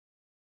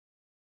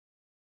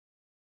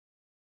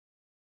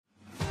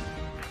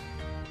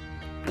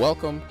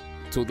Welcome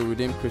to the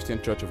Redeemed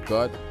Christian Church of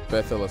God,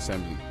 Bethel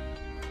Assembly,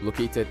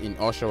 located in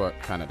Oshawa,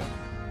 Canada.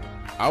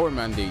 Our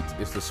mandate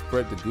is to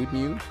spread the good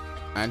news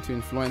and to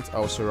influence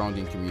our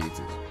surrounding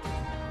communities.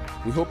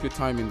 We hope your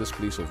time in this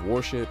place of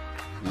worship,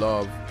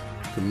 love,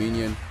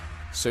 communion,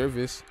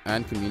 service,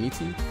 and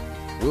community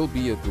will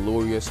be a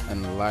glorious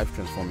and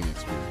life-transforming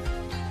experience.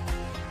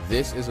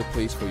 This is a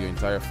place for your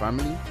entire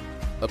family,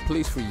 a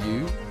place for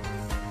you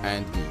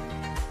and me.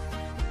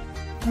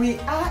 We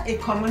are a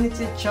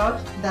community church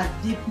that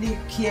deeply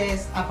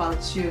cares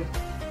about you.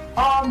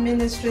 All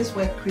ministries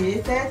were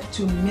created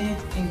to meet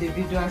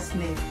individuals'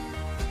 needs.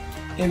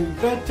 In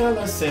Bethel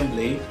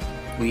Assembly,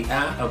 we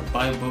are a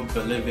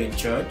Bible-believing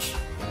church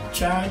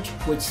charged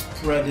with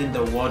spreading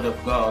the Word of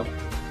God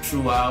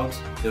throughout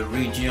the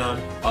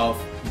region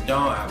of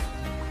Durham.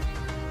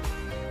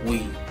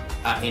 We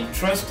are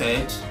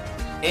interested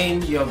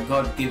in your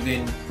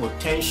God-given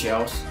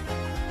potentials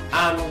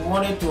and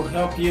wanted to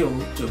help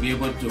you to be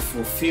able to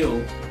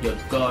fulfill your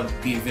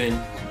God-given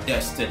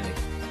destiny.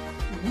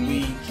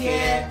 We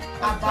care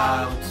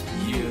about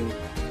you.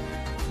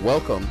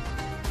 Welcome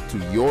to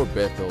your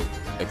Bethel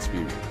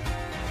experience.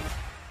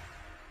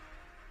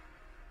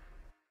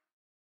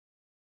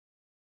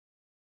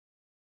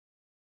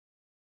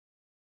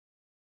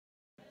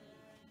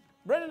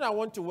 Brethren, I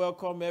want to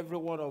welcome every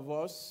one of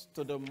us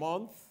to the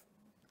month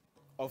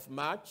of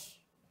March.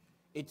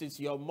 It is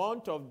your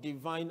month of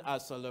divine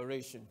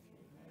acceleration.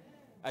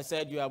 I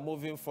said you are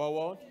moving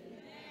forward.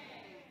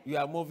 You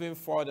are moving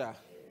further.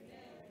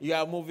 You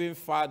are moving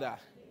farther.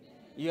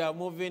 You are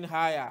moving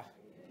higher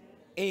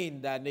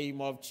in the name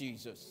of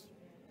Jesus.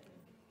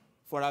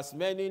 For as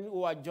many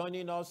who are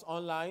joining us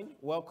online,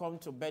 welcome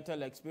to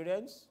Bethel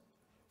Experience.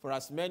 For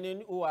as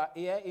many who are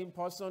here in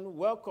person,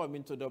 welcome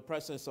into the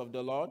presence of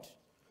the Lord.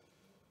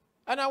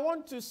 And I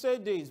want to say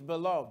this,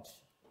 beloved.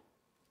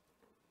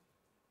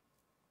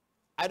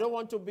 I don't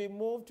want to be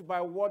moved by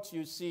what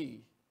you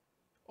see,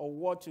 or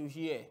what you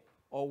hear,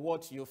 or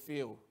what you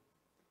feel.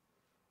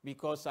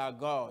 Because our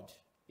God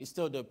is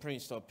still the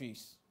Prince of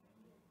Peace.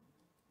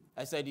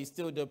 I said he's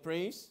still the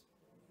Prince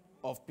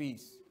of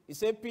Peace. He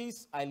said,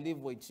 peace I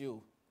live with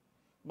you.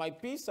 My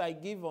peace I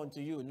give unto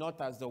you, not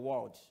as the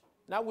world.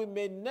 Now we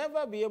may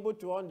never be able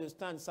to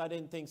understand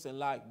certain things in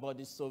life, but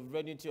the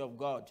sovereignty of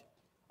God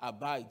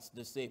abides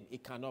the same.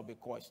 It cannot be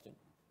questioned.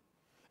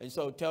 And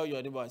so tell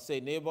your neighbor,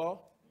 say, neighbor,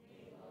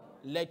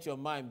 let your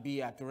mind be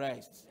at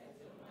rest.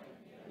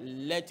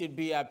 Let it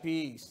be at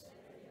peace.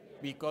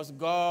 Because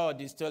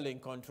God is still in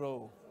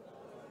control.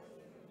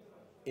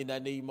 In the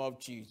name of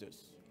Jesus.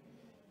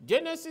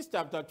 Genesis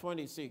chapter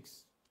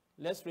 26.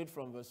 Let's read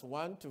from verse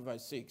 1 to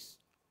verse 6.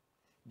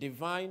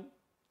 Divine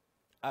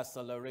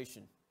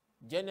acceleration.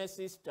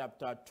 Genesis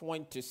chapter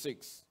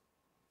 26.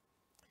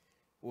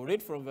 We'll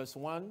read from verse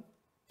 1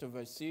 to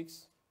verse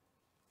 6.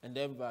 And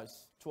then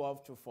verse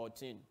 12 to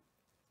 14.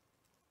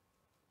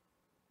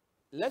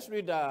 Let's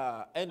read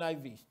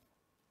NIV.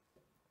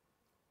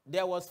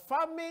 There was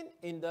famine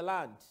in the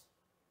land,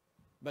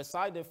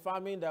 beside the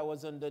famine that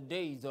was in the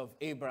days of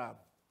Abraham.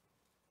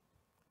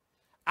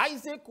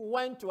 Isaac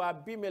went to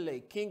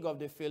Abimelech, king of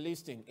the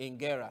Philistines, in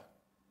Gerar.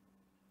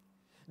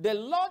 The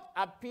Lord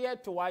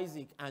appeared to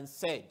Isaac and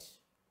said,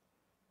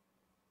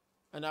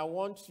 and I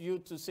want you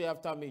to say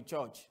after me,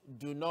 church,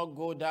 do not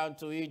go down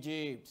to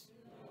Egypt.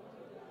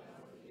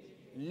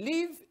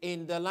 Live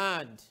in the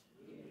land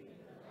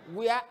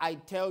where I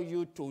tell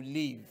you to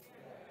live.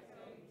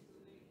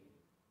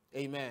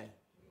 Amen.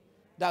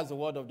 That's the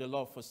word of the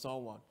Lord for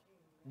someone.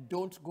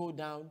 Don't go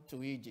down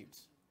to Egypt.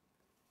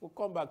 We'll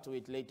come back to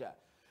it later.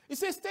 He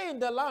says, stay in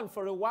the land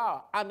for a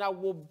while, and I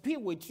will be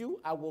with you.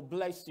 I will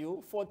bless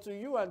you. For to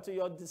you and to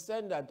your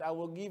descendant, I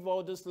will give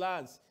all these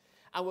lands.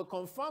 I will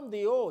confirm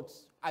the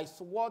oaths I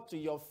swore to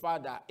your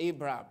father,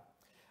 Abraham.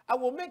 I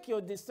will make your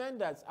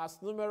descendants as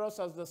numerous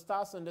as the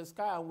stars in the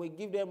sky, and will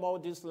give them all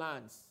these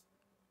lands.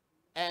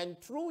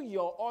 And through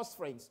your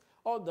offsprings,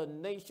 all the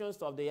nations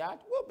of the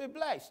earth will be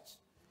blessed.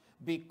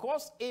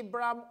 Because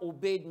Abraham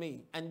obeyed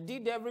me and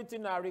did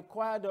everything I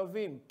required of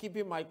him,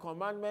 keeping my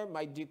commandment,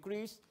 my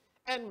decrees,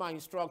 and my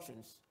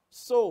instructions.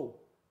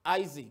 So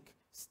Isaac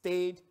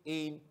stayed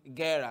in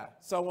Gerar.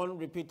 Someone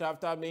repeat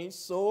after me.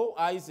 So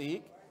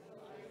Isaac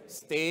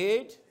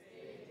stayed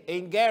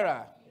in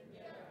Gerar.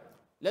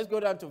 Let's go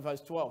down to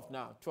verse 12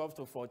 now, 12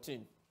 to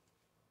 14.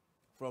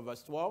 From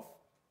verse 12.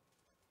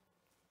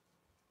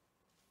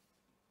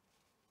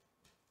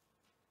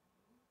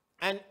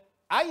 And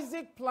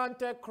Isaac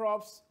planted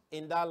crops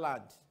in that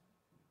land,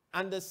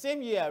 and the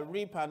same year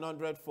reaped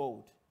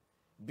 100-fold,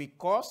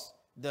 because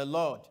the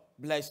Lord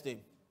blessed him.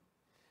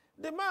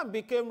 The man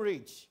became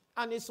rich,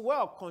 and his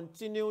wealth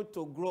continued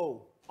to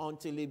grow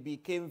until he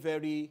became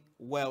very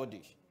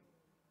wealthy.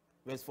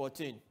 Verse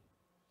 14.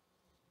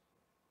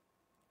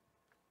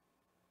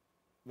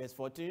 Verse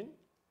 14.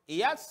 He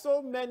had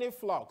so many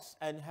flocks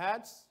and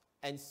herds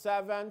and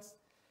servants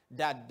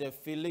that the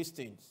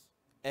Philistines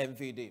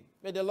envied him.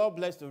 May the Lord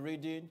bless the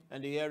reading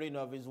and the hearing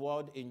of his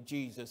word in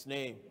Jesus'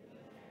 name.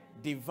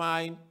 Amen.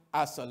 Divine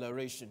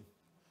acceleration.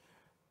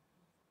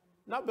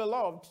 Now,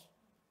 beloved,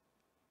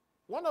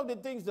 one of the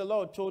things the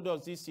Lord told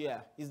us this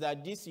year is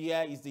that this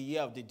year is the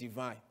year of the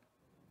divine.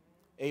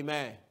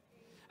 Amen.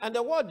 And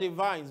the word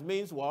divine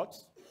means what?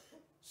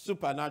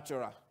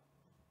 Supernatural.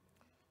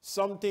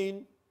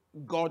 Something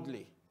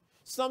godly.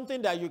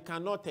 Something that you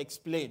cannot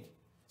explain.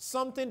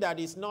 Something that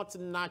is not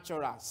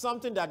natural.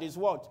 Something that is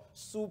what?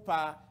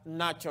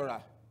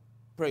 Supernatural.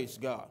 Praise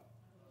God.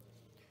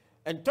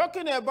 And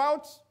talking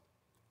about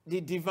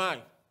the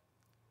divine.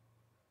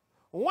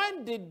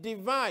 When the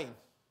divine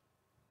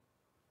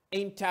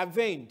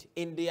intervened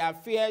in the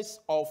affairs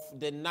of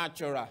the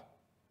natural,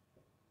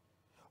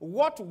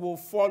 what will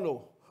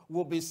follow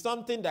will be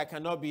something that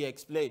cannot be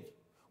explained.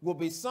 Will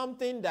be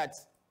something that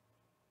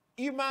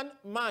human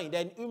mind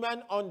and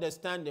human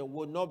understanding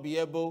will not be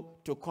able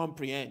to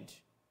comprehend.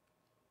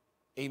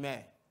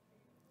 Amen.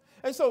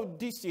 And so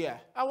this year,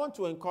 I want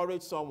to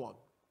encourage someone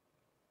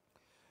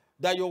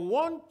that you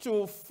want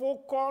to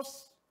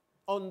focus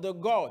on the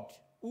God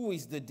who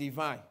is the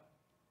divine.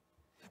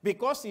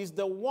 Because he's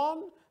the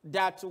one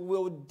that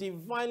will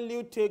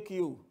divinely take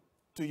you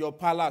to your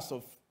palace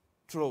of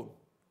throne.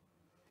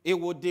 It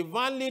will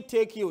divinely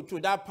take you to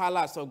that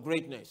palace of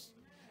greatness.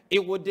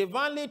 It will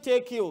divinely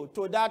take you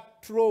to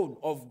that throne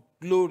of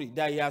glory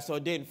that he has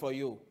ordained for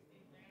you.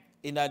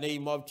 In the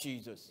name of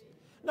Jesus.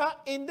 Now,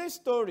 in this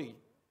story,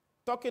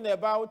 talking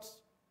about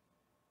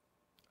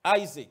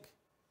Isaac,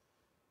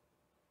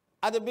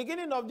 at the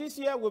beginning of this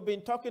year, we've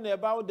been talking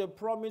about the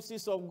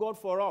promises of God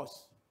for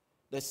us.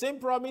 The same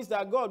promise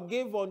that God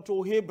gave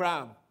unto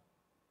Abraham.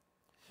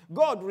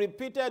 God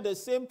repeated the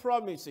same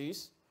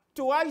promises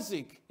to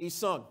Isaac, his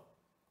son.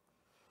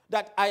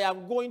 That I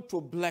am going to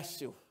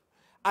bless you.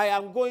 I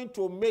am going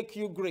to make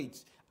you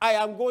great. I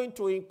am going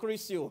to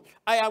increase you.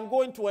 I am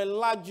going to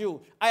enlarge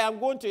you. I am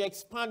going to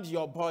expand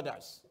your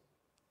borders.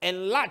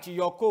 Enlarge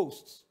your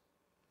coasts.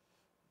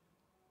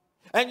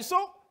 And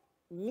so,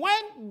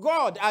 when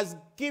God has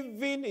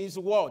given his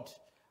word,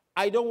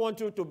 I don't want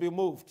you to be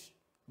moved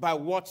by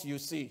what you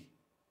see.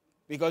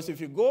 Because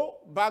if you go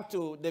back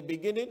to the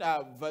beginning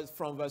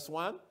from verse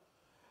 1,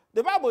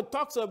 the Bible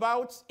talks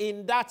about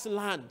in that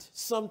land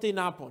something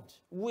happened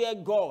where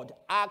God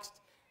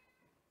asked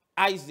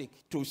Isaac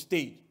to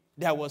stay.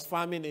 There was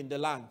famine in the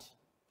land.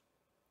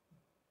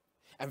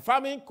 And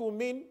famine could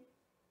mean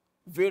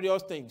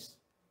various things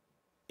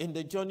in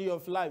the journey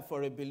of life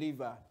for a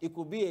believer. It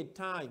could be a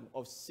time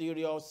of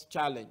serious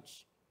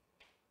challenge,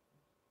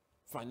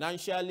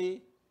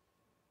 financially,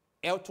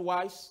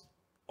 health-wise,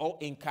 or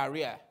in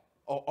career,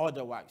 or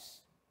otherwise.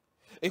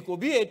 It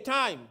could be a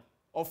time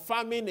of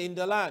famine in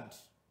the land.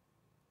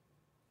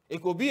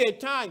 It could be a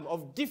time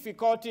of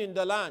difficulty in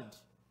the land.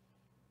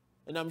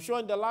 And I'm sure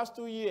in the last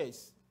 2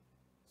 years,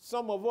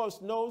 some of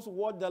us knows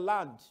what the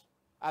land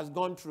has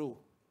gone through.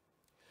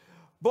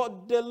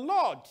 But the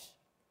Lord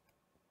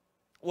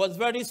was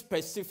very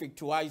specific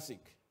to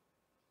Isaac.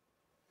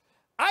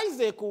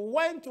 Isaac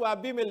went to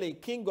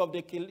Abimelech, king of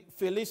the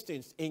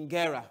Philistines in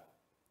Gerar.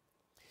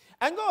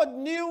 And God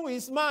knew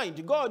his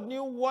mind. God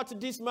knew what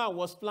this man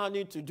was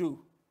planning to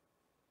do.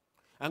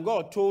 And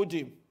God told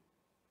him,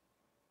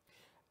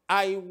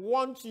 I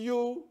want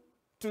you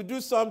to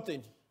do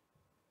something.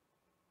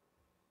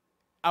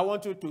 I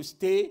want you to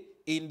stay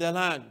in the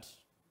land.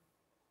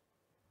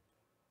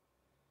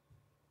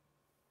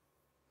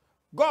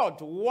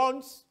 God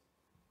wants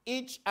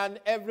each and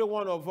every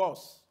one of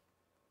us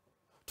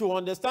to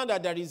understand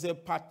that there is a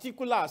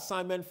particular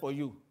assignment for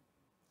you.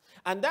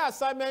 And that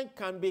assignment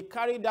can be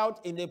carried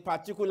out in a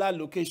particular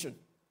location.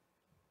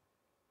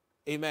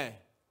 Amen.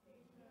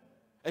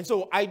 And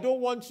so I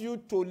don't want you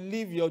to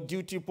leave your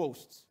duty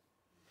post.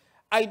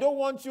 I don't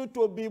want you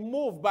to be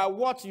moved by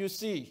what you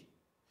see.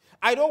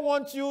 I don't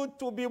want you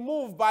to be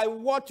moved by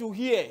what you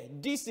hear.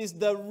 This is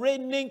the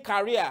reigning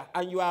career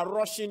and you are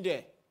rushing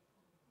there.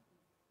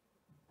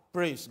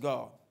 Praise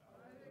God.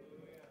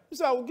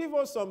 So I will give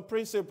us some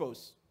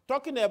principles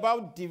talking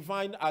about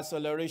divine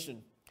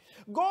acceleration.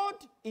 God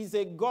is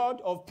a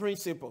God of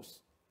principles.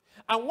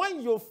 And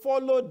when you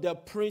follow the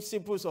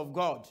principles of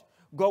God,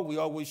 God will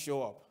always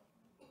show up.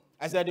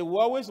 I said it will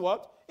always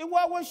what? It will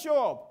always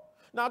show up.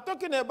 Now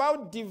talking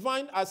about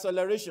divine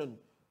acceleration,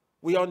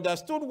 we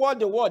understood what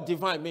the word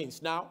divine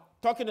means. Now,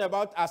 talking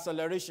about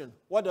acceleration,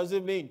 what does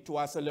it mean to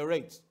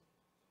accelerate?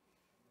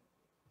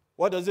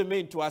 What does it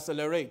mean to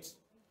accelerate?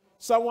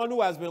 Someone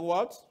who has been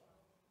what?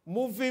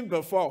 Moving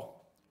before.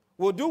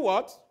 Will do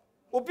what?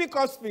 Will pick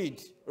up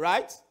speed,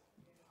 right?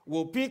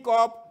 Will pick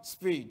up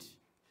speed.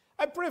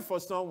 I pray for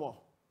someone.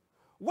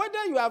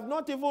 Whether you have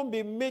not even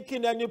been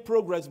making any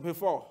progress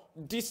before,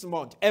 this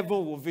month,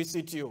 heaven will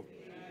visit you.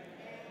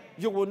 Amen.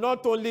 You will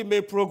not only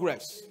make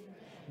progress,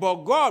 but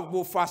God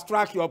will fast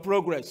track your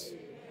progress.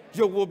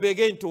 You will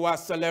begin to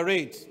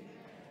accelerate.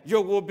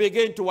 You will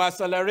begin to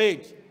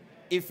accelerate.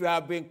 If you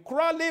have been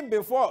crawling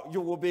before,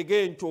 you will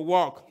begin to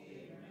walk.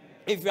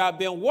 If you have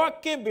been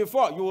walking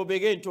before, you will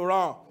begin to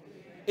run.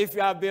 If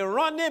you have been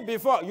running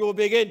before, you will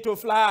begin to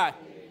fly.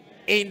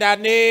 In the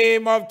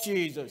name of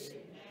Jesus.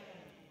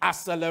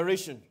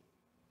 Acceleration.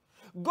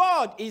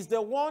 God is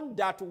the one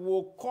that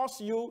will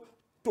cause you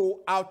to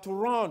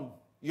outrun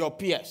your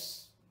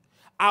peers.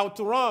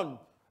 outrun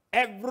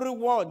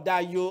everyone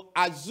that you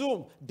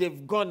assume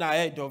they've gone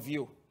ahead of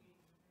you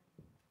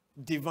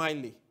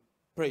divinely.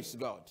 Praise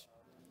God.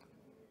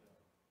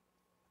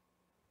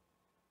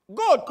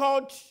 God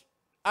called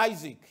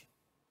Isaac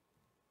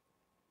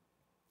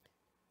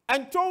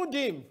and told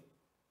him,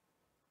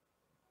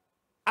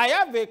 I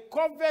have a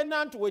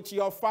covenant with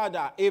your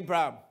father,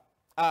 Abraham.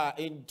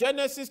 In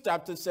Genesis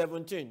chapter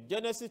 17.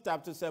 Genesis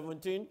chapter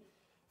 17,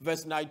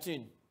 verse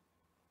 19.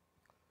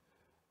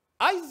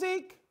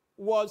 Isaac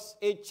was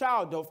a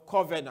child of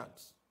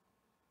covenant.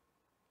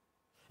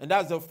 And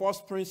that's the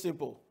first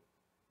principle.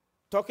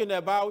 Talking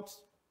about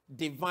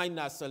divine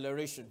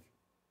acceleration.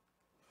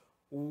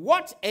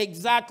 What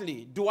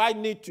exactly do I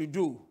need to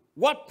do?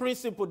 What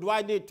principle do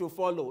I need to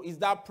follow? Is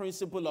that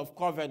principle of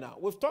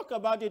covenant. We've talked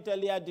about it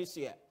earlier this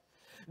year.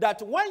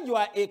 That when you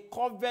are a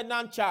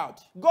covenant child,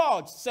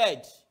 God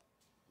said,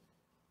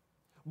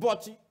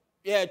 but,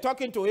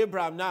 talking to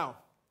Abraham now,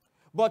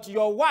 but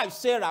your wife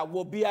Sarah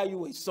will bear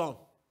you a son,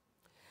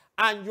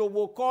 and you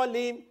will call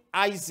him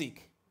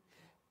Isaac.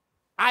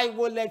 I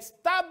will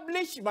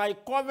establish my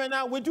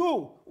covenant with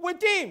who?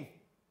 With him.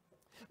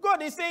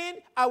 God is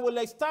saying, I will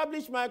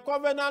establish my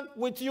covenant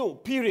with you,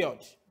 period.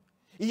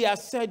 He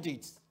has said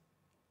it.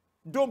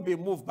 Don't be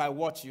moved by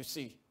what you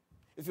see.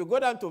 If you go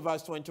down to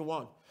verse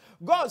 21,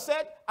 God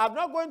said, I'm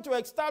not going to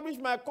establish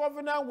my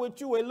covenant with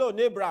you alone,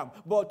 Abraham,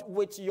 but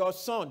with your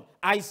son,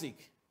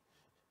 Isaac.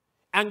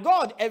 And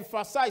God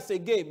emphasized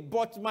again,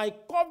 but my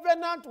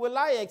covenant will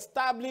I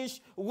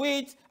establish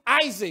with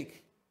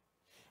Isaac.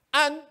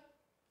 And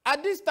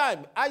at this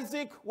time,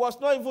 Isaac was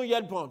not even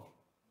yet born.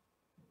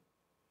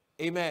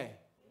 Amen.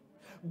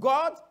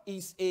 God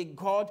is a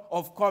God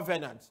of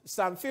covenant.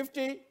 Psalm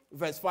 50,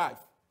 verse 5.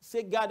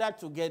 Say, gather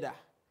together,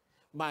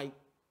 my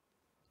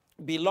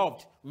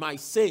beloved, my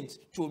saints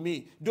to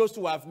me, those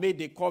who have made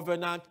a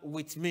covenant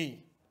with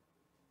me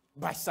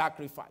by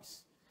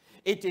sacrifice.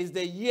 It is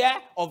the year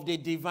of the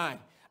divine.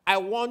 I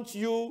want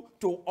you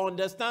to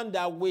understand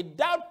that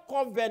without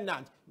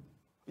covenant,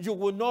 you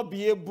will not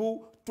be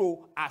able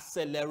to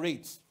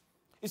accelerate.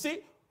 You see,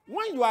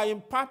 when you are in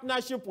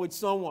partnership with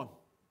someone,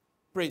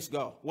 praise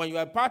God, when you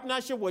are in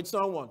partnership with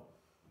someone,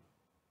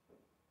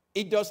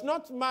 it does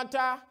not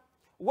matter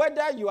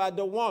whether you are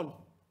the one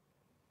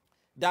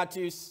that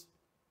is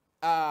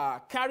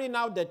carrying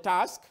out the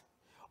task,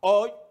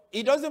 or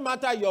it doesn't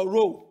matter your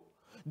role.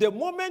 The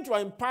moment you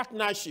are in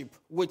partnership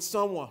with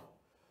someone,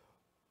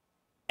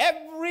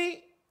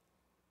 every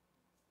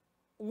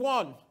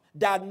one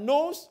that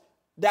knows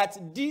that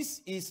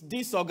this is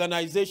this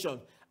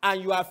organization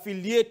and you are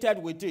affiliated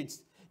with it,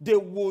 they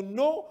will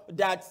know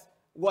that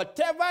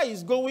whatever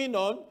is going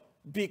on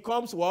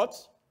becomes what?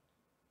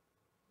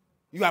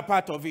 You are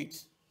part of it.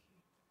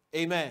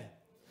 Amen.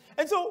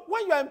 And so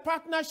when you are in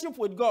partnership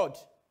with God,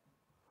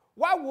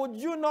 why would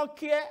you not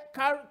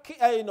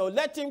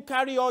let him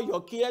carry all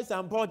your cares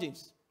and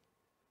burdens?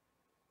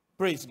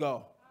 Praise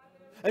God.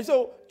 And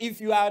so, if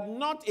you are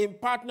not in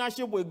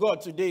partnership with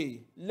God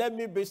today, let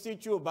me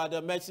beseech you by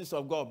the mercies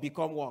of God,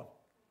 become one.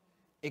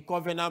 A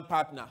covenant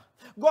partner.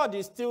 God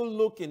is still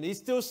looking, he's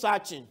still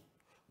searching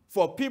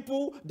for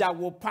people that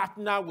will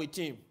partner with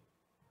him.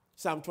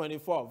 Psalm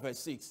 24, verse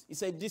 6. He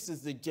said, this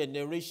is the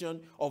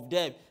generation of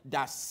them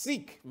that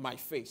seek my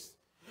face.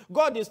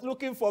 God is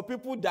looking for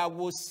people that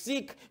will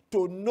seek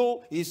to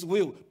know his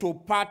will, to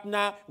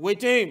partner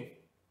with him.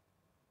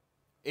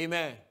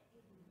 Amen.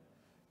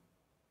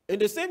 In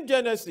the same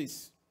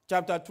Genesis,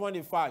 chapter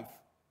 25,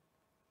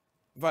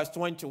 verse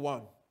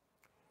 21,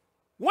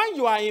 when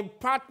you are in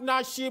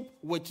partnership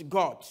with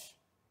God,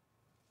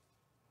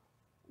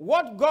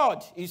 what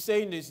God is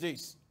saying is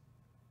this: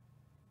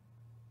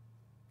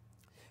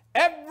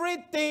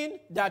 everything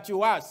that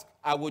you ask,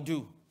 I will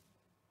do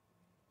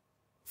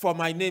for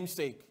my name's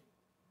sake.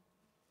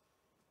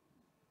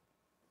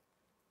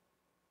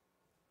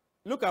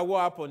 Look at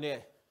what happened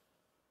here.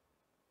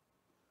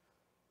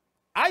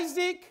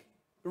 Isaac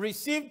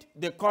received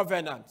the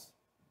covenant.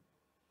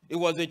 He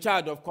was a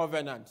child of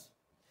covenant.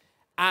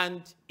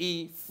 And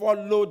he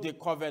followed the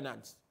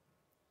covenant.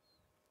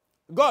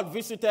 God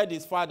visited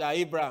his father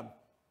Abraham.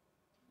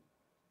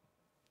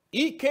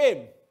 He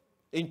came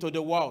into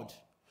the world.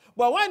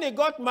 But when he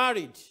got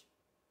married,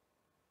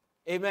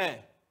 amen,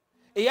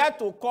 he had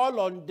to call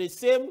on the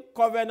same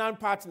covenant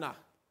partner.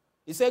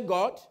 He said,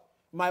 God,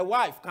 my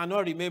wife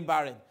cannot remain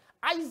barren.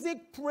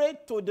 Isaac prayed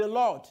to the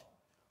Lord.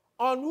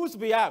 On whose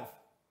behalf?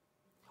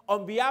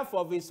 On behalf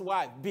of his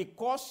wife,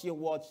 because she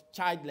was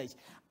childless.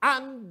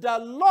 And the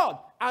Lord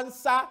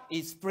answered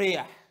his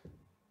prayer.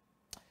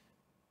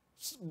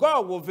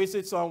 God will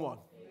visit someone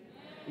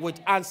with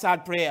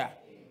answered prayer.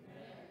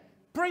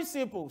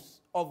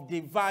 Principles of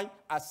divine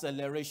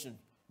acceleration.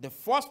 The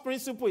first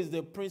principle is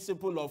the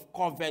principle of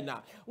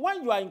covenant.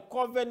 When you are in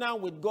covenant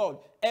with God,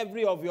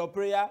 every of your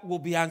prayer will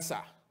be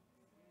answered.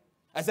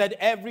 I said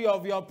every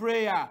of your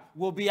prayer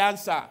will be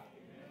answered.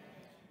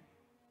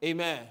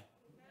 Amen.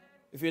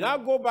 If you now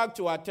go back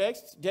to our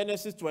text,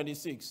 Genesis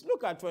 26,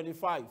 look at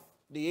 25,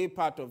 the A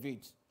part of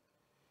it.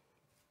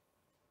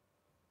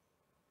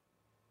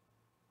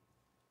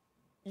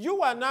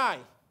 you and I,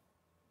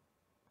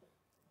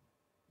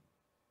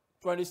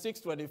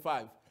 26,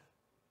 25,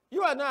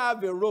 you and I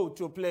have a role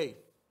to play.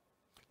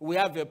 We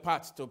have a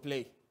part to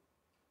play.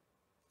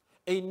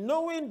 In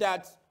knowing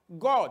that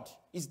God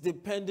is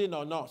depending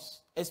on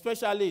us,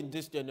 especially in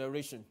this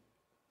generation.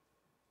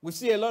 We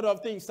see a lot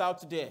of things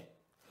out there,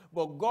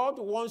 but God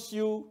wants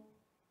you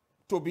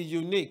to be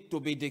unique, to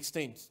be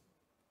distinct.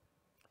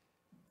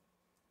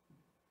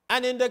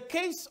 And in the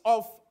case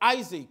of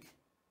Isaac,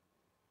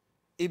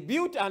 he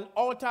built an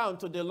altar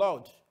unto the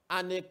Lord,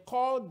 and he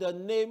called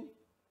on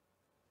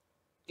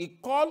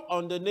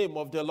the name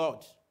of the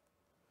Lord.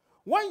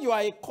 When you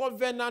are a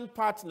covenant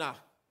partner,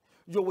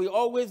 you will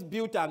always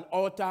build an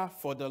altar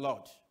for the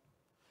Lord.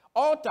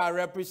 Altar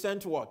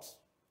represents what?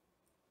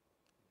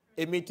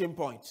 A meeting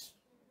point.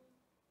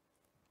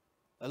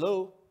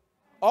 Hello?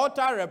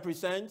 Altar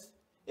represents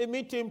a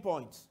meeting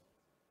point.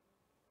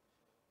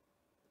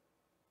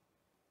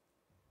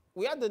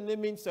 We had the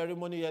naming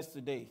ceremony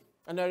yesterday,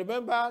 and I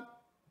remember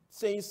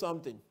saying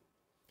something.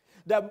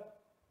 That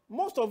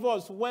most of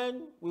us,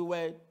 when we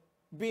were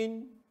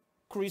being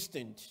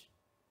christened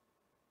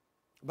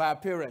by our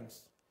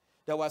parents,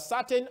 there were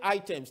certain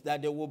items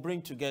that they will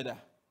bring together.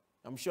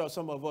 I'm sure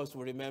some of us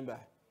will remember.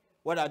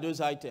 What are those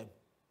items?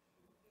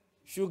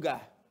 Sugar,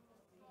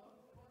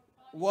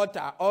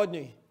 water,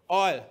 honey,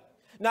 oil.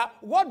 Now,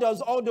 what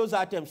does all those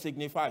items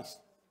signify?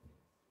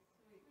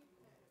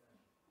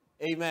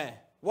 Amen.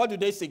 What do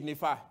they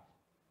signify?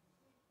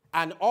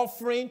 An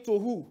offering to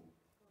who?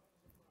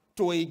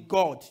 To a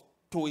God,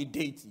 to a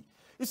deity.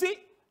 You see,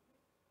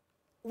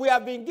 we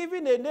have been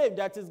given a name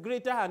that is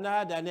greater and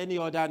higher than any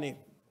other name.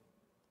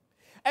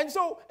 And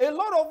so, a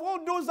lot of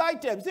all those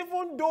items,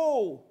 even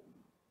though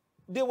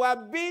they were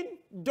being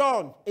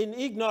done in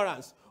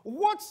ignorance,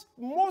 what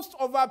most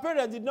of our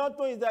parents did not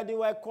know is that they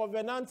were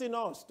covenanting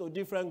us to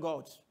different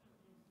gods.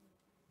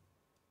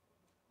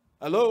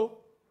 Hello?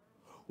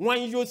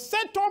 When you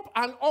set up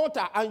an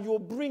altar and you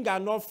bring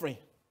an offering,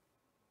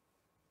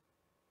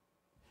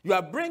 you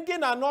are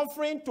bringing an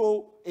offering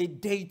to a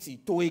deity,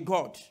 to a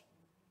God.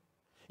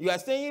 You are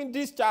saying,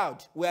 this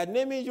child, we are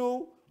naming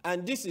you,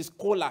 and this is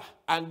cola,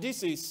 and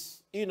this is,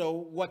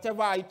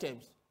 whatever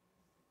items.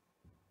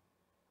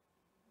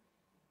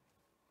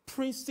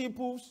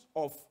 Principles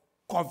of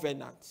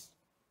covenant.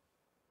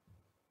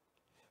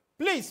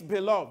 Please,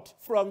 beloved,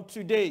 from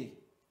today,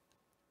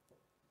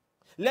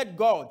 let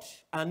God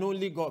and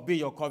only God be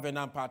your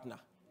covenant partner.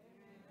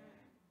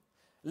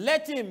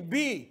 Let him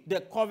be the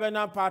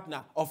covenant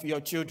partner of your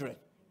children.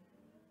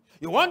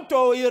 You want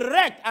to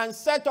erect and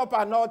set up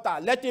an altar,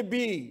 let it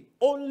be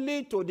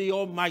only to the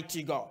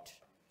Almighty God.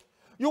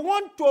 You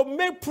want to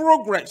make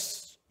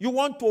progress. You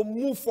want to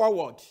move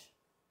forward.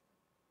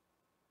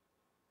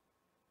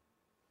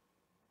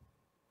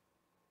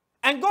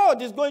 And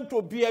God is going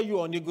to bear you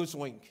on eagle's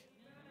wing.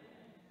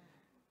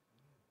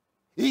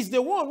 He's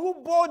the one who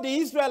bore the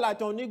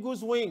Israelites on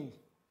eagle's wing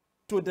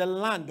to the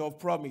land of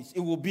promise. He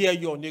will bear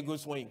you on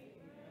eagle's wing.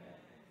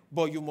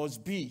 But you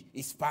must be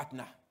his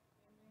partner.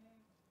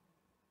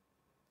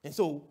 And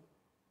so,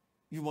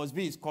 you must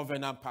be his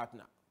covenant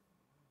partner.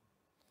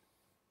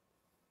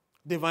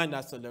 Divine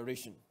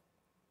acceleration.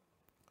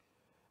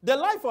 The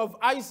life of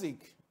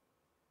Isaac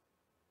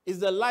is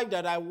the life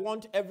that I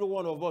want every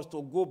one of us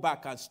to go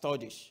back and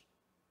study.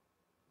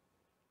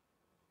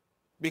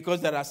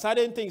 Because there are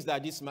certain things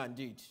that this man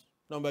did.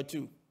 Number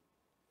 2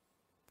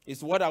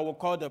 is what I will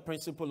call the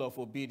principle of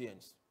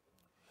obedience.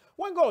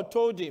 When God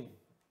told him,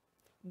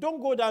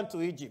 don't go down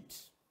to Egypt.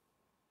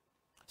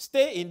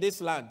 Stay in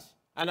this land.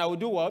 And I will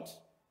do what?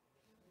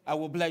 I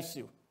will bless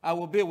you. I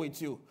will be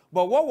with you.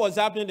 But what was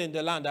happening in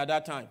the land at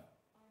that time?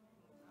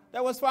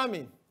 There was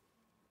famine.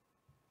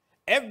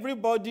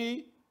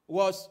 Everybody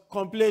was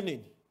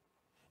complaining.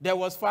 There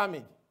was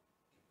famine.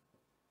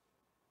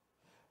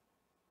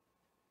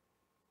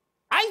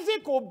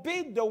 Isaac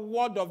obeyed the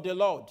word of the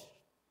Lord.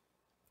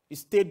 He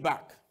stayed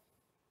back.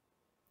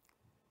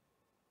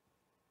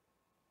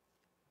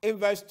 In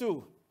verse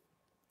 2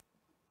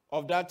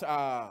 of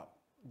that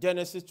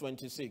Genesis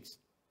 26,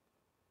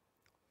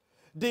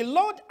 the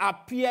Lord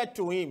appeared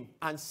to him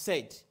and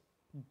said,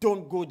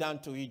 don't go down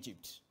to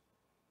Egypt.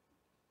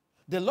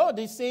 The Lord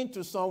is saying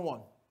to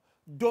someone,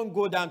 don't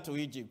go down to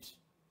Egypt.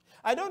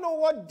 I don't know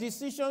what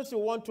decisions you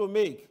want to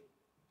make.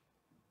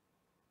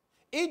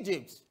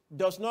 Egypt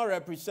does not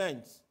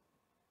represent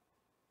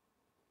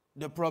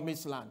the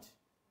promised land.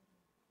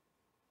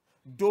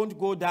 Don't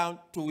go down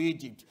to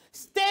Egypt.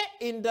 Stay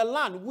in the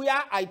land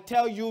where I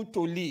tell you to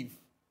live.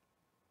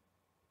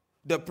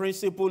 The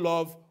principle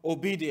of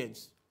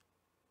obedience.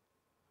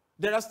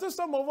 There are still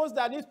some of us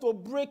that need to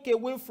break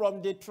away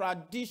from the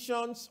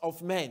traditions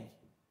of men.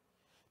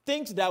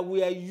 Things that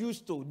we are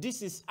used to.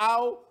 This is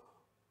how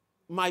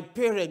my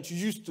parents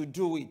used to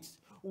do it.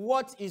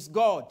 What is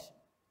God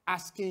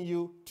asking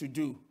you to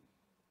do?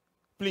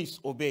 Please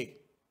obey.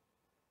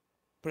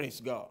 Praise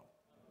God.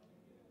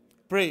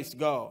 Praise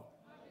God.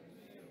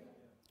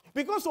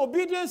 Because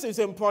obedience is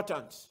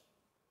important.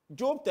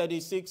 Job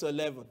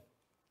 36:11.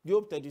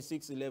 Job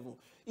 36:11.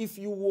 If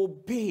you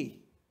obey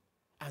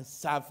and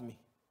serve me.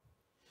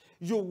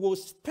 You will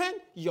spend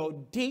your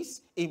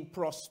days in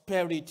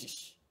prosperity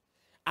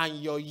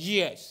and your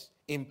years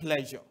in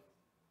pleasure.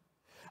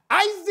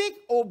 Isaac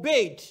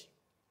obeyed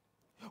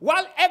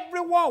while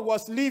everyone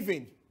was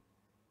living.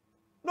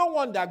 No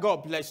wonder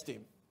God blessed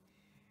him.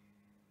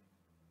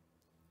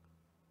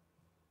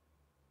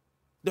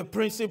 The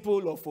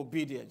principle of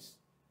obedience.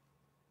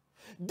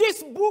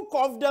 This book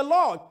of the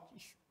Lord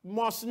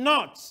must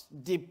not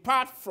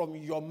depart from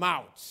your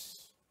mouth.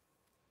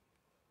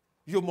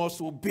 You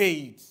must obey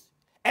it.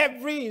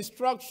 Every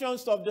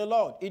instructions of the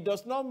Lord, it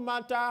does not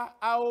matter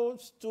how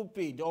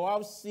stupid or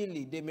how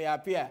silly they may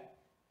appear.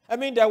 I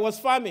mean, there was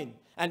famine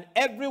and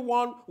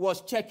everyone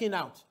was checking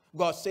out.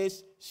 God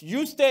says,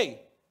 you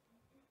stay.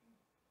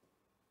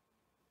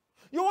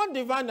 You want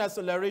divine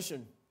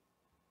acceleration.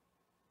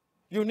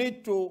 You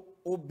need to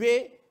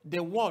obey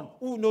the one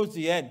who knows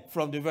the end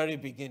from the very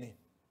beginning.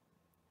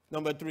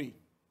 Number 3.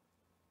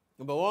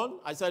 Number 1,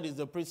 I said, is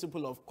the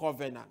principle of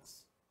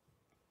covenants.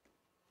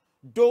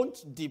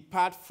 Don't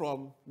depart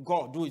from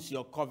God, who is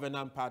your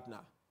covenant partner.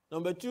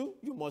 Number 2,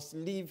 you must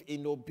live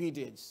in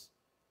obedience.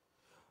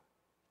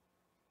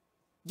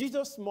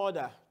 Jesus'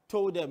 mother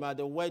told them at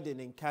the wedding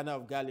in Cana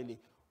of Galilee,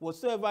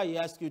 whatsoever he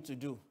asks you to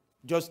do,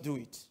 just do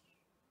it.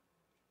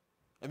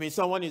 I mean,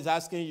 someone is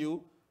asking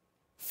you,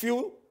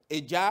 fill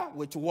a jar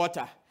with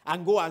water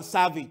and go and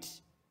serve it.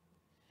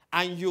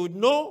 And you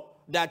know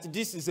that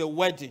this is a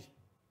wedding.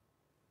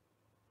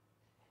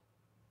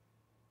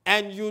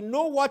 And you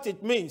know what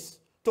it means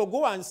to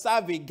go and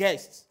serve a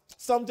guest,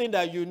 something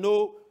that you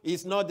know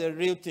is not the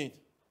real thing.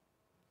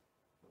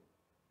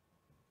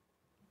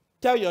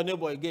 Tell your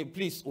neighbor again,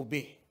 please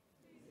obey.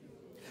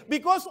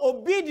 Because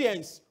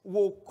obedience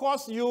will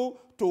cause you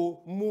to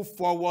move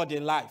forward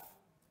in life.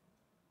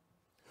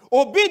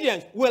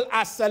 Obedience will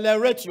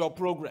accelerate your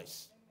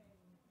progress.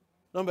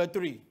 Number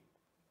 3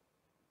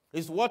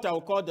 is what I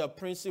will call the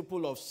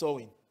principle of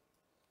sowing.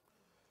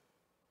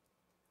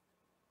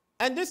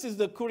 And this is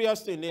the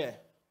curious thing here.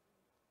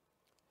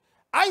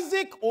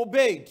 Isaac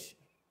obeyed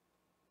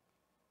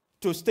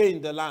to stay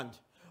in the land,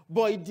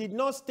 but he did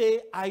not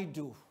stay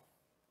idle.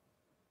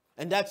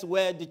 And that's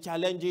where the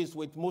challenge is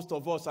with most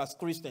of us as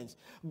Christians.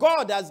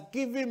 God has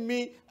given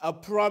me a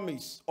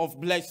promise of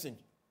blessing.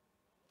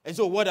 And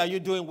so what are you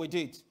doing with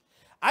it?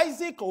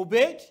 Isaac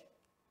obeyed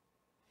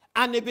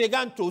and he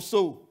began to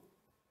sow.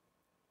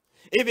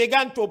 He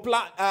began to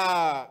plant.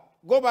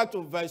 Go back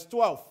to verse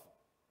 12.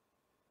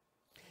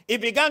 He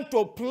began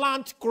to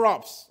plant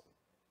crops.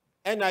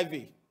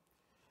 NIV.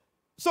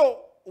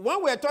 So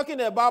when we're talking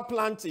about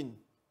planting,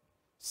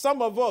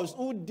 some of us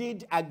who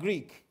did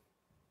agric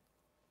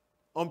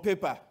on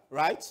paper,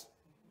 right?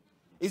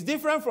 It's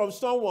different from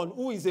someone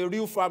who is a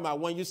real farmer.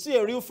 When you see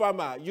a real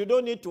farmer, you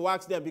don't need to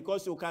ask them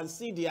because you can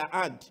see their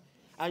hand.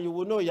 And you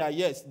will know, yeah,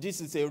 yes,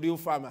 this is a real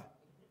farmer.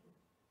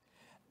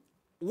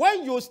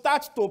 When you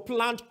start to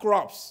plant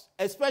crops,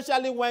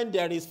 especially when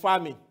there is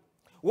famine,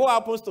 what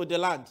happens to the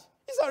land?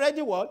 It's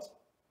already what?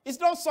 It's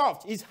not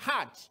soft, it's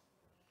hard.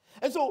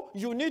 And so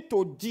you need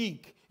to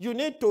dig, you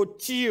need to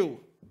till.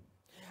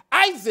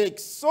 Isaac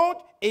sowed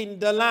in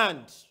the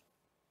land.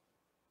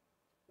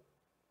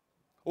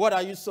 What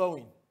are you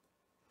sowing?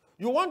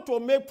 You want to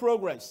make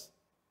progress,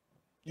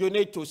 you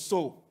need to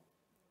sow.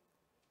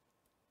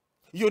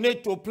 You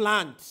need to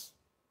plant.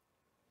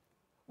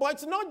 But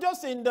it's not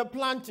just in the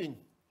planting.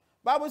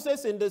 Bible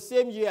says in the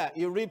same year,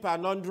 you reap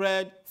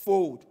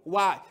 100-fold.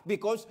 Why?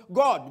 Because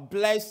God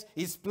bless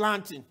his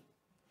planting.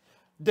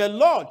 The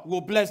Lord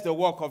will bless the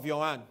work of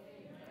your hand.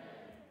 Amen.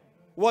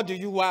 What do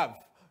you have?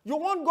 You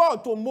want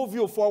God to move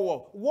you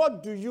forward.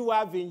 What do you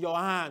have in your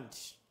hand?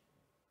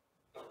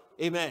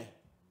 Amen.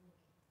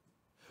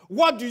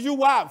 What do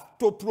you have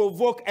to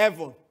provoke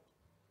heaven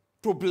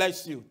to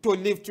bless you, to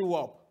lift you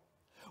up?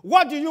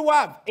 What do you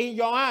have in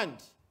your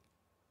hand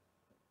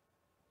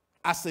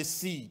as a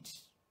seed?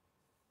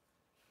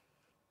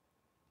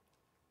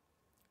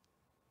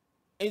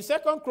 In 2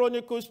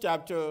 Chronicles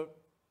chapter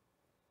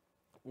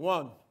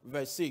 1,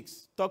 verse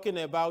 6, talking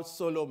about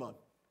Solomon,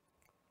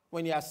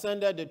 when he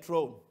ascended the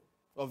throne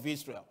of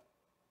Israel.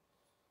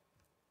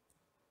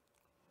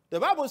 The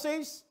Bible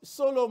says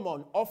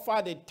Solomon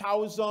offered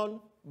 1,000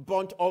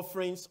 burnt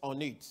offerings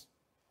on it.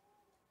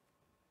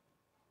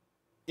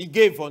 He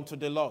gave unto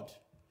the Lord.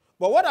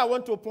 But what I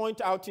want to point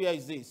out here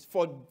is this.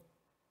 For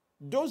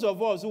those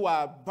of us who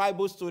are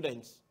Bible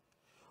students,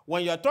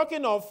 when you're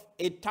talking of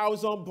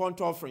 1,000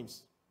 burnt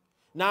offerings,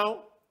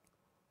 now,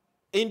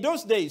 in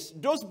those days,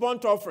 those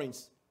burnt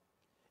offerings,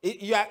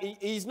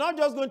 he's not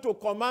just going to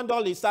command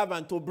all his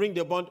servants to bring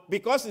the burnt,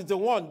 because it's the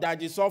one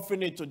that is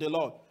offering it to the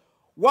Lord.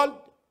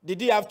 What did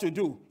he have to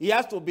do? He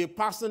has to be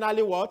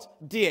personally what?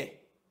 Dear.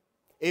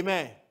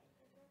 Amen.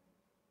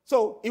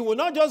 So, he will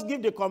not just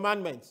give the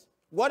commandments.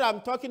 What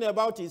I'm talking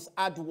about is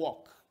hard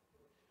work.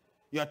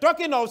 You're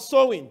talking of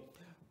sowing.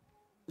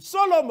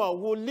 Solomon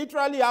will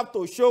literally have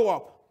to show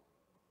up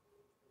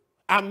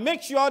and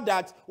make sure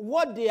that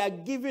what they are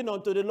giving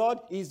unto the Lord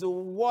is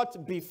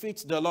what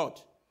befits the Lord.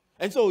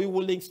 And so he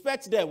will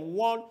inspect them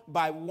one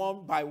by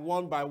one by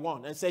one by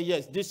one and say,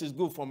 yes, this is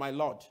good for my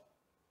Lord.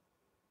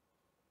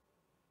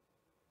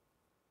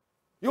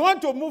 You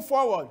want to move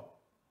forward?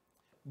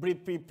 Be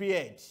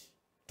prepared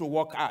to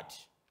work hard.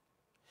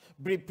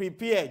 Be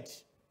prepared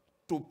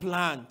to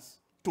plant,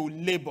 to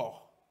labor.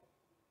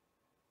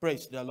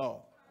 Praise the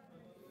Lord.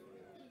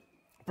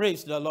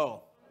 Praise the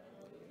Lord.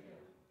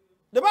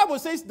 The Bible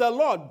says the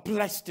Lord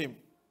blessed him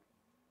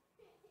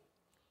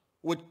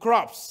with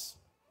crops.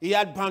 He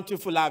had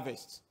bountiful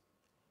harvest,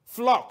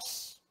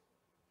 flocks,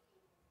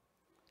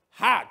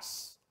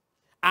 herds,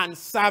 and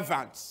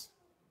servants.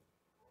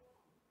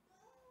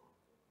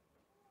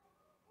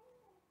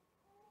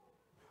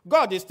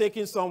 God is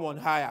taking someone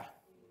higher.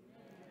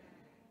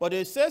 But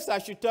it says I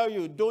should tell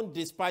you, don't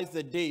despise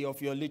the day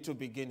of your little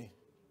beginning.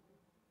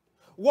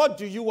 What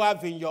do you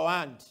have in your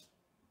hand?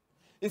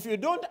 If you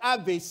don't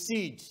have a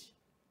seed,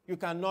 you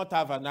cannot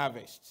have an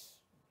harvest.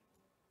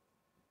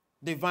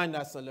 Divine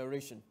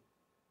acceleration.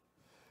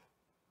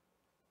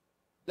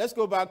 Let's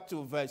go back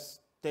to verse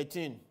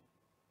 13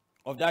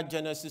 of that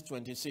Genesis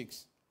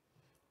 26.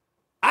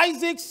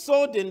 Isaac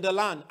sowed in the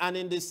land, and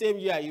in the same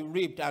year he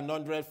reaped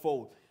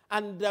 100-fold.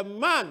 And the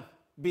man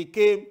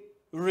became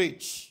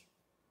rich.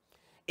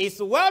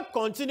 His wealth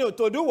continued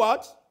to do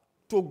what?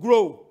 To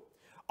grow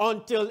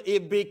until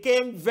it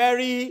became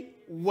very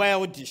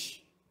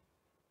wealthy.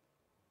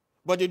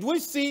 But did we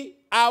see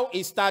how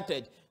it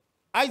started?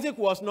 Isaac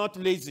was not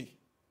lazy.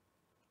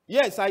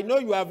 Yes, I know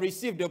you have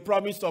received the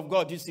promise of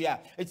God this year.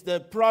 It's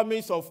the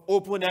promise of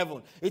open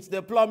heaven. It's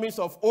the promise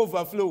of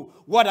overflow.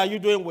 What are you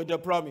doing with the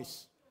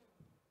promise?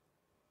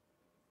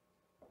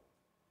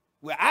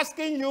 We're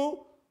asking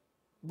you,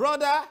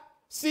 brother,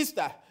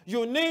 sister,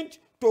 you need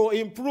to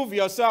improve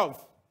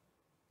yourself.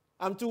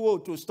 I'm too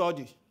old to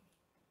study.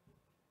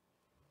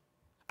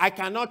 I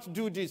cannot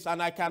do this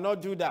and I cannot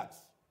do that.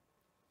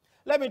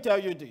 Let me tell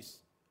you this.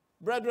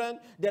 Brethren,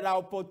 there are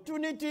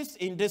opportunities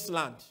in this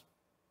land.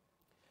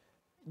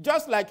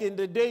 Just like in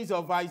the days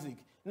of Isaac.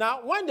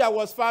 Now, when there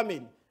was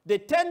famine, the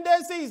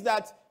tendency is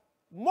that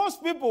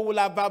most people will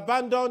have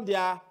abandoned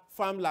their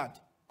farmland.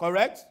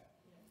 Correct?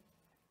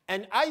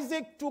 And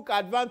Isaac took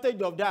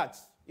advantage of that.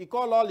 He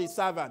called all his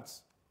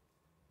servants.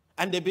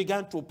 And they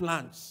began to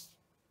plant.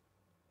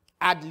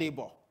 Add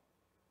labor.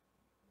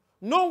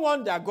 No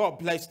wonder God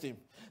blessed him.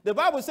 The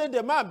Bible said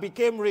the man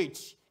became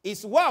rich.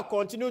 His wealth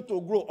continued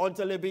to grow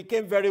until he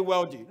became very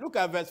wealthy. Look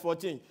at verse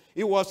 14.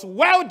 He was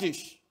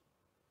wealthy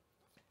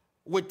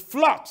with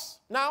flocks.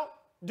 Now,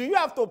 do you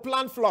have to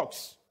plant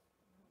flocks?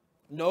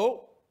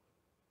 No.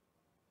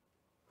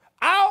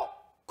 How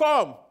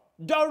come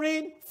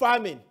during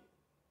famine,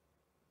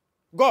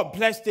 God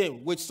blessed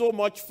him with so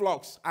much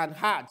flocks and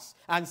herds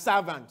and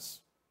servants?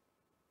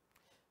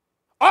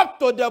 Up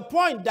to the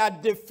point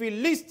that the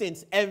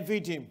Philistines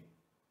envied him.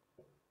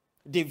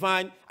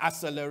 Divine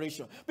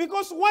acceleration.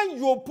 Because when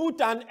you put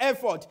an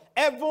effort,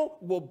 heaven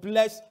will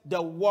bless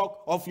the work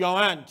of your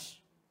hand.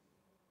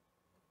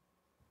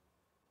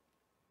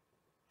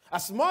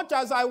 As much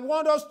as I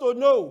want us to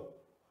know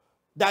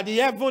that the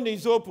heaven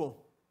is open,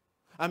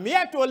 I'm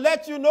here to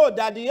let you know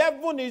that the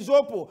heaven is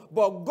open,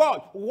 but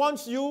God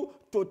wants you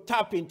to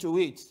tap into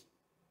it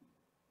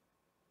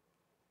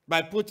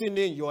by putting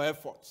in your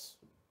efforts.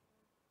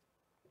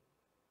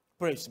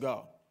 Praise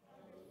God.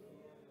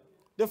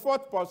 The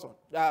fourth person,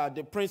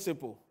 the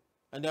principle,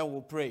 and then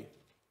we'll pray,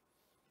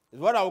 is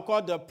what I will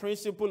call the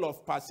principle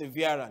of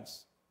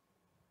perseverance.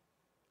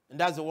 And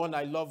that's the one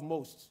I love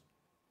most.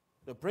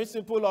 The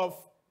principle of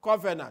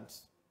covenant,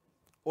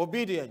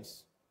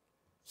 obedience,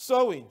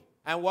 sowing,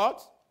 and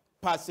what?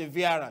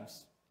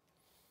 Perseverance.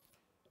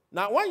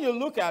 Now, when you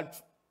look at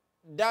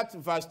that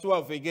verse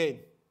 12 again,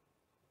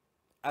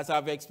 as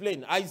I've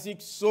explained, Isaac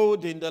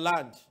sowed in the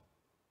land.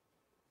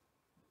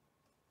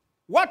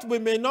 What we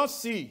may not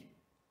see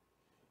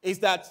is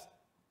that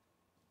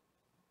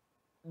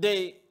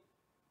the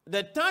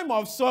time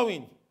of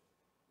sowing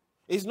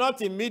is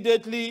not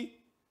immediately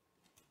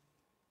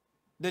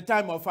the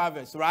time of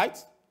harvest, right?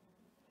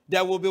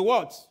 There will be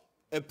what?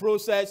 A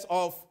process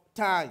of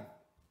time.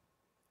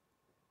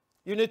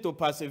 You need to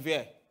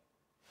persevere.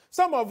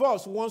 Some of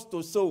us want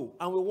to sow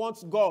and we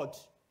want God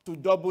to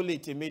double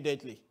it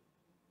immediately.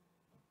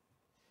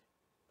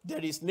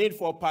 There is need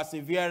for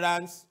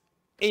perseverance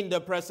in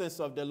the presence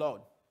of the Lord.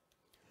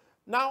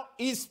 Now,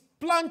 he's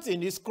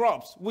planting his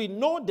crops. We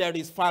know there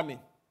is famine.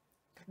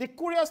 The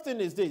curious thing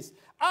is this.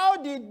 How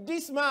did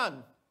this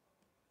man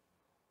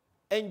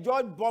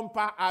enjoy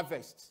bumper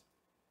harvest?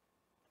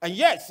 And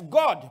yes,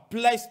 God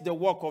blessed the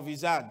work of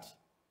his hand.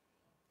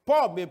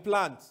 Paul may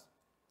plant,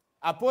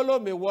 Apollo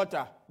may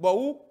water, but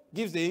who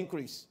gives the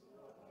increase?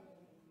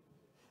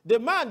 The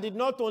man did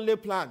not only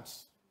plant.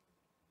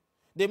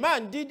 The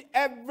man did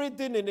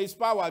everything in his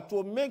power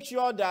to make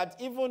sure that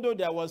even though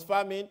there was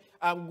famine,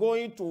 I'm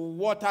going to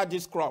water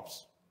these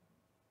crops.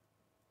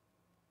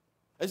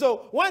 And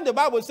so when the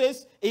Bible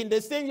says, in the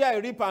same year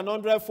he reaped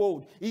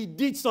 100-fold, he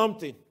did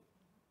something.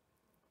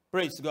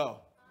 Praise God.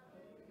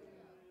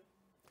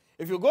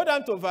 If you go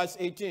down to verse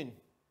 18,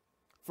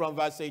 from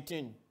verse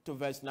 18 to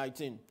verse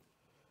 19,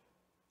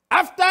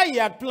 After he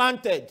had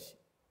planted,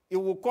 he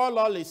will call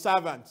all his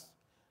servants.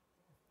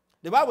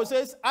 The Bible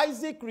says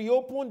Isaac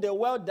reopened the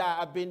well that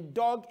had been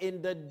dug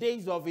in the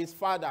days of his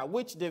father,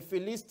 which the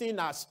Philistine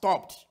had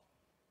stopped.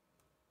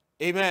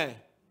 Amen.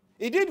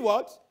 He did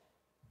what?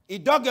 He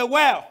dug a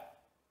well.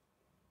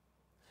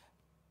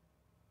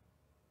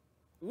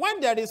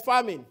 When there is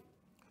famine,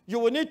 you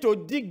will need to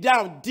dig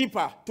down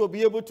deeper to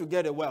be able to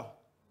get a well.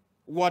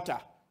 Water.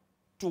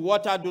 To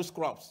water those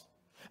crops.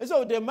 And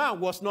so the man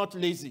was not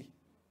lazy.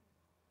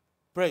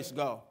 Praise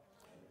God.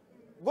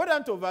 Go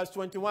down to verse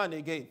 21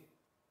 again.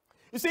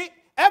 You see,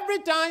 every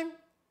time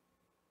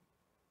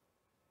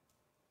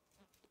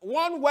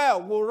one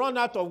well will run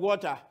out of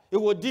water, it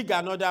will dig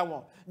another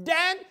one.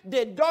 Then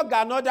they dug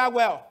another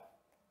well.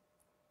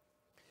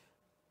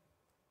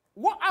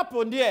 What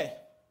happened there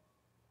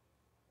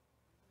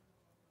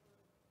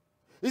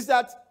is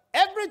that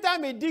every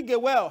time he dig a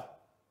well,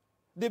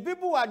 the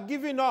people who had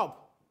given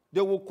up,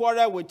 they will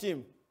quarrel with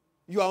him.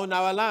 You are on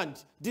our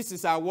land. This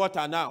is our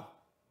water now.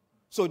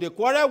 So they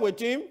quarrel with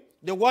him.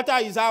 The water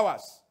is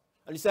ours.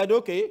 And he said,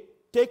 okay,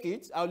 take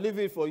it. I'll leave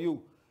it for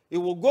you. He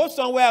will go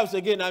somewhere else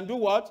again and do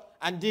what?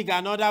 And dig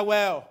another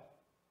well.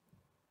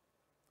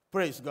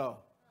 Praise God.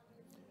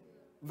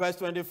 Verse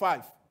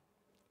 25.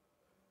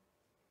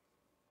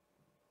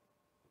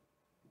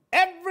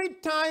 Every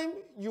time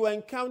you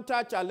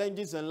encounter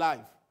challenges in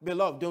life,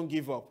 beloved, don't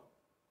give up.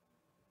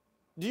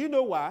 Do you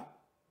know why?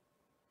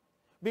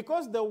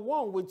 Because the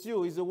one with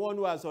you is the one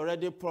who has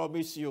already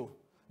promised you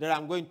that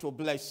I'm going to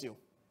bless you.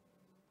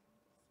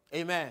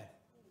 Amen.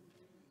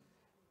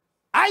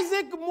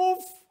 Isaac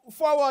moved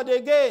forward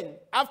again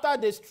after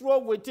they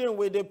strove with him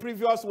with the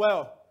previous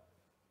well.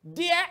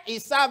 There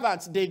his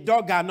servants, they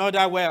dug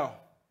another well.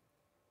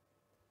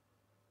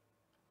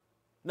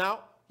 Now,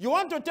 you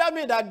want to tell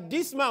me that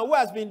this man who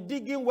has been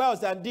digging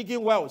wells and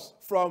digging wells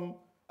from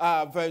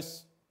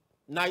verse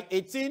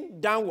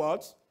 18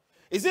 downwards,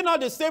 is it not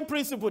the same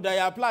principle that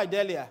I applied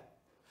earlier?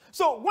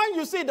 So when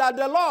you see that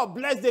the Lord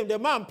blessed him, the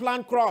man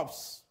planted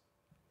crops.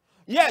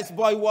 Yes,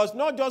 but he was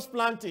not just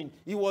planting,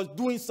 he was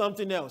doing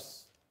something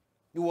else.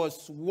 He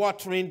was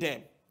watering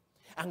them.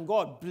 And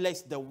God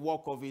blessed the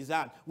work of his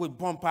hand with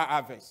bumper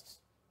harvests.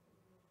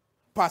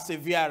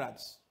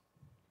 Perseverance.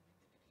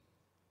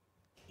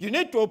 You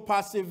need to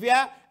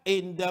persevere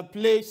in the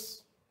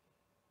place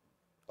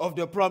of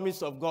the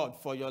promise of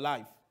God for your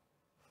life.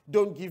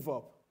 Don't give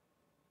up.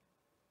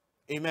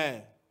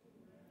 Amen.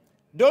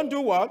 Don't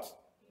do what?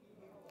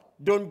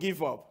 Don't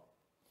give up.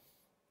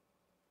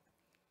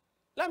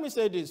 Let me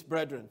say this,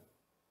 brethren.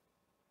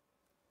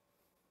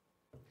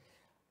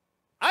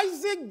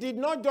 Isaac did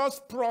not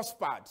just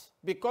prosper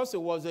because he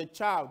was a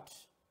child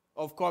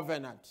of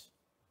covenant.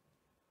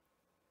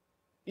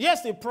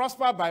 Yes, he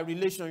prospered by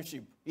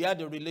relationship. He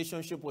had a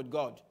relationship with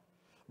God.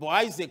 But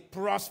Isaac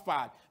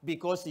prospered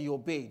because he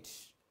obeyed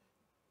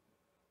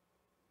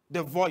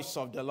the voice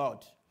of the Lord.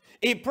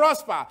 He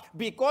prospered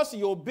because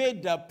he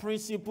obeyed the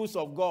principles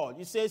of God.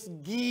 He says,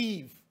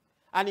 give,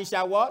 and it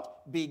shall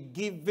what? Be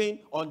given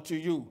unto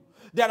you.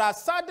 There are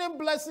certain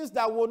blessings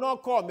that will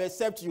not come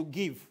except you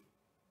give.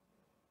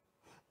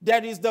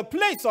 There is the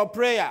place of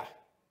prayer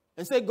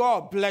and say,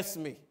 God bless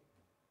me.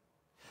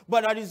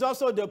 But there is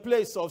also the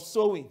place of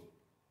sowing.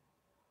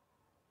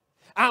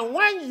 And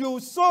when you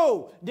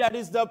sow, there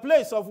is the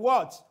place of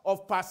what?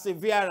 Of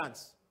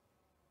perseverance.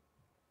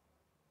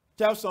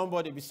 Tell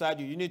somebody beside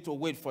you, you need to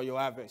wait for your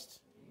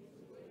harvest.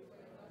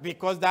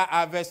 Because that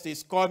harvest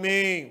is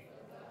coming.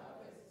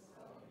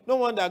 No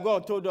wonder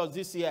God told us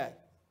this year,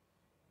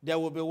 there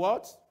will be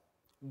what?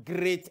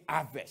 Great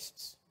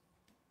harvests.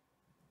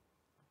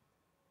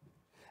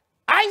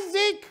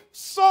 Isaac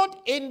sowed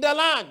in the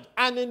land,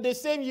 and in the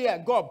same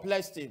year, God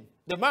blessed him.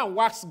 The man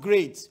waxed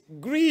great,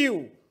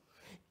 grew.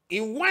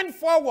 He went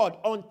forward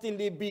until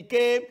he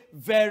became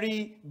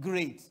very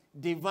great.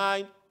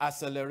 Divine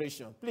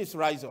acceleration. Please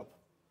rise up.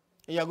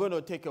 And you're going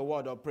to take a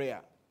word of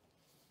prayer.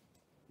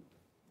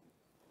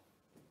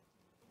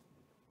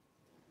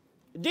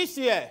 This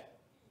year,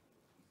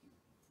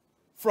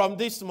 from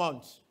this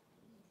month,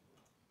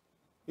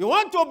 you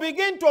want to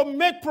begin to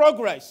make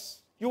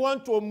progress. You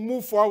want to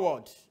move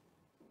forward.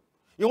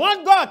 You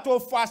want God to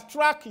fast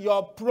track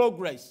your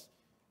progress.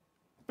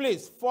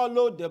 Please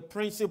follow the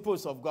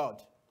principles of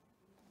God.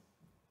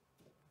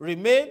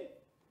 Remain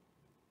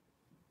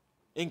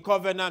in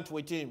covenant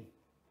with him.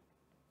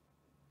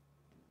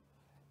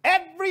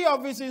 Every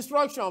of his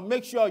instruction,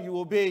 make sure you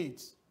obey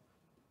it.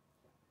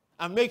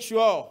 And make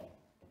sure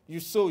you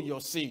sow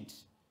your seed.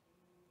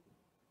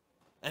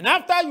 And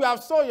after you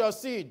have sown your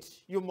seed,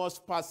 you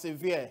must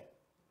persevere.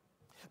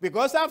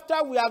 Because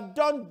after we have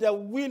done the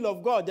will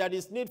of God, there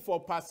is need for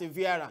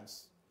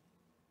perseverance.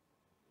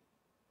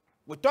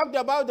 We talked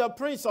about the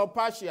prince of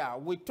Persia.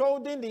 We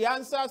told him the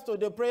answers to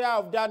the prayer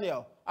of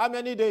Daniel. How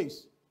many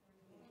days?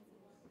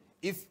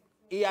 If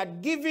he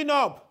had given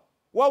up,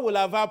 what will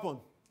have happened?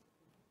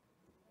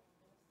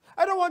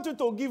 I don't want you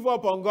to give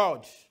up on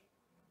God,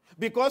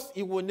 because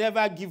he will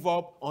never give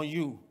up on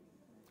you.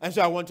 And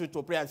so I want you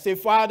to pray and say,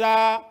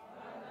 Father,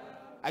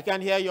 I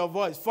can hear your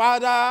voice.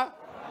 Father,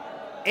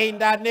 In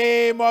the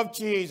name of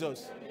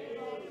Jesus.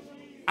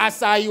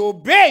 As I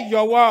obey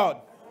your word,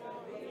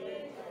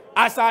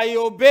 as I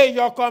obey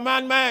your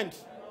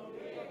commandment,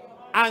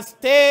 and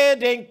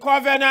stay in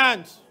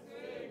covenant,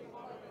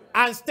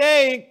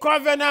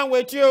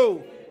 with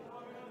you,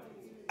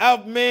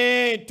 help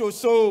me to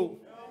sow.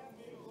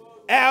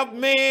 Help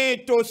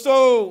me to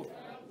sow.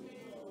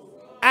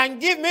 And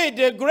give me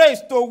the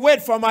grace to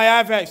wait for my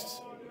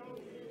harvest.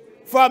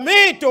 For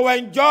me to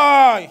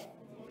enjoy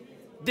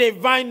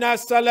divine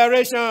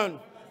acceleration.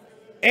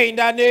 In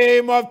the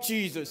name of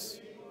Jesus.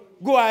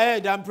 Go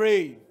ahead and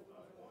pray.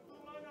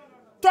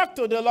 Talk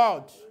to the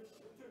Lord.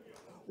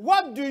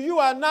 What do you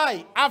and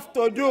I have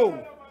to do?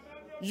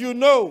 You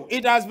know,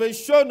 it has been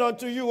shown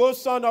unto you, O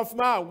Son of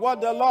Man,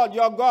 what the Lord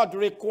your God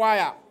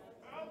requires.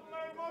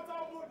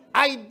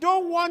 I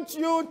don't want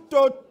you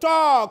to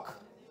talk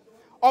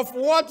of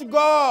what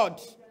God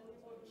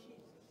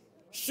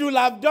should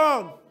have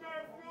done,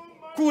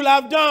 could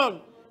have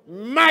done,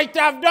 might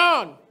have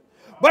done.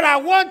 But I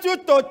want you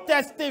to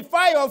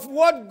testify of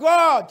what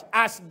God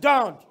has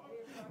done,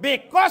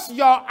 because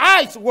your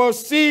eyes will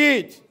see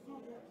it.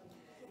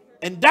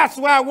 And that's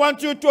why I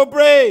want you to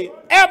pray.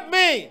 Help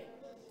me.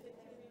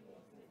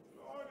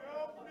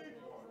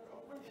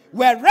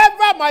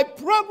 Wherever my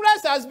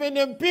progress has been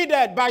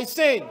impeded by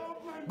sin,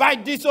 by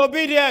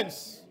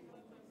disobedience,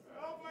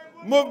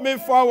 move me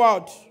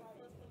forward.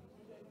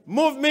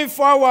 Move me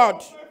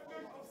forward.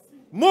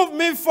 Move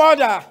me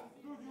further.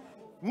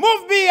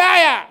 Move me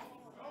higher.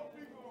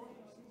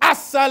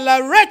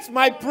 Accelerate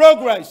my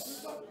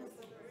progress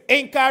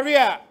in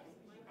career,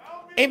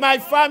 in my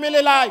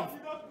family life,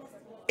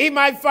 in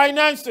my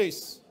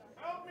finances.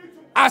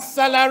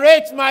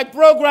 Accelerate my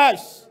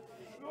progress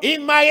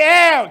in my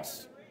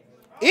health.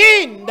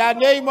 In the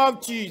name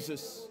of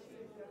Jesus.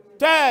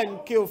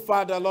 Thank you,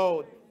 Father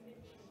Lord.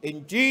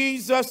 In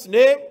Jesus'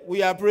 name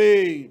we are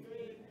praying.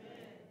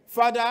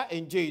 Father,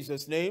 in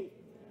Jesus' name.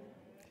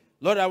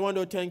 Lord, I want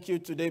to thank you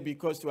today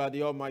because you are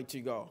the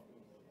Almighty God.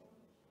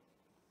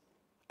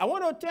 I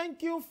want to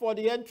thank you for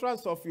the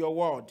entrance of your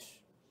word.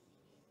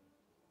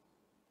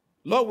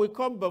 Lord, we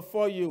come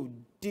before you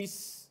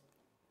this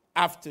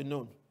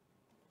afternoon,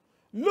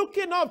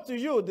 looking up to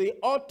you, the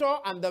author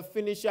and the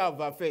finisher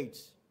of our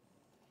faith.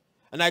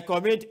 And I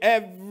commit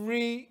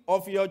every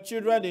of your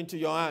children into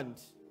your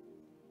hands.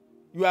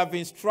 You have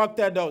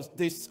instructed us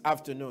this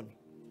afternoon.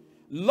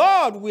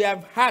 Lord, we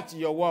have heard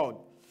your word.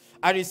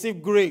 I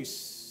receive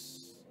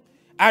grace.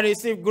 I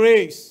receive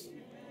grace.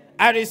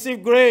 I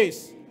receive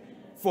grace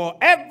for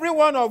every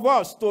one of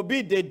us to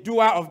be the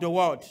doer of the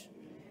word.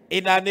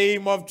 In the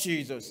name of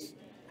Jesus.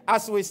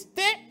 As we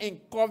stay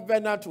in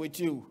covenant with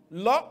you,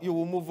 Lord, you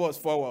will move us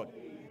forward.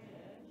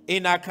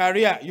 In our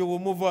career, you will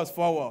move us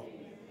forward.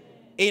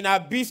 In our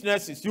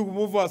businesses, you will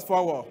move us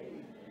forward.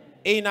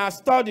 In our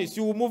studies,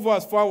 you will move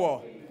us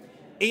forward.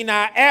 In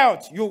our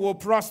health, you will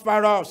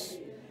prosper us.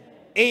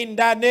 In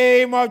the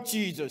name of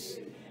Jesus.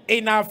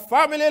 In our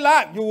family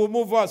life, you will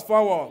move us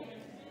forward.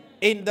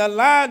 In the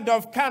land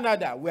of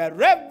Canada,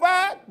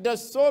 wherever the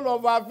sole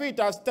of our feet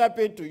has stepped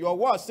into, your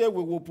word say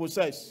we will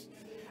possess.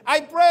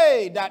 I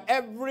pray that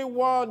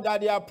everyone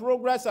that their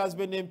progress has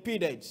been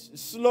impeded,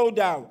 slow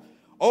down.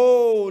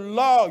 Oh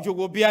Lord, you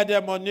will bear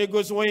them on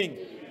eagle's wing.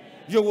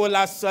 You will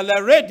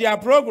accelerate their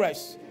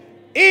progress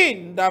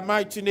in the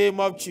mighty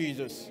name of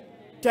Jesus.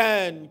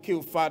 Thank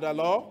you, Father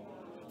Lord.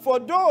 For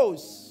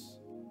those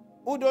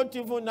who don't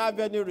even have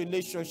any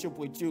relationship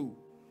with you,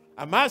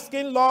 I'm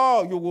asking,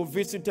 Lord, you will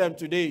visit them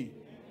today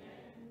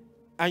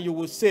and you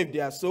will save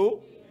their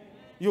soul.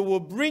 You will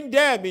bring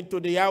them into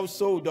the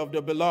household of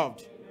the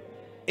beloved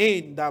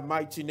in the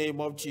mighty name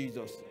of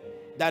Jesus.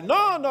 That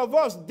none of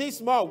us this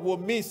month will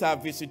miss our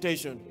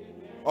visitation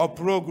of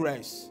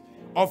progress,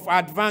 of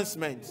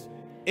advancement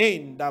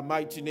in the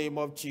mighty name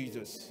of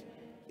Jesus.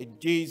 In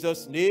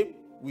Jesus' name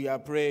we are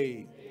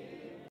praying.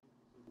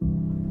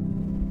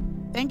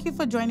 Thank you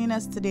for joining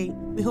us today.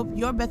 We hope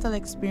your Bethel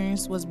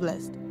experience was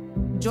blessed.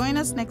 Join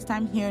us next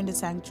time here in the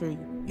sanctuary.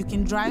 You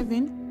can drive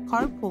in,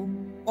 carpool,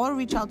 or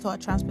reach out to our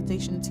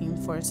transportation team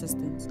for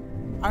assistance.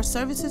 Our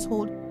services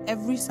hold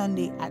every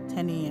Sunday at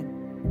 10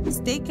 a.m.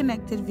 Stay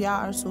connected via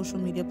our social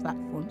media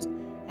platforms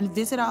and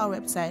visit our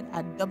website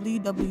at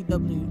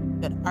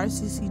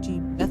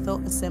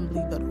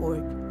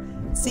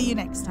www.rccgbethelassembly.org. See you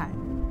next time.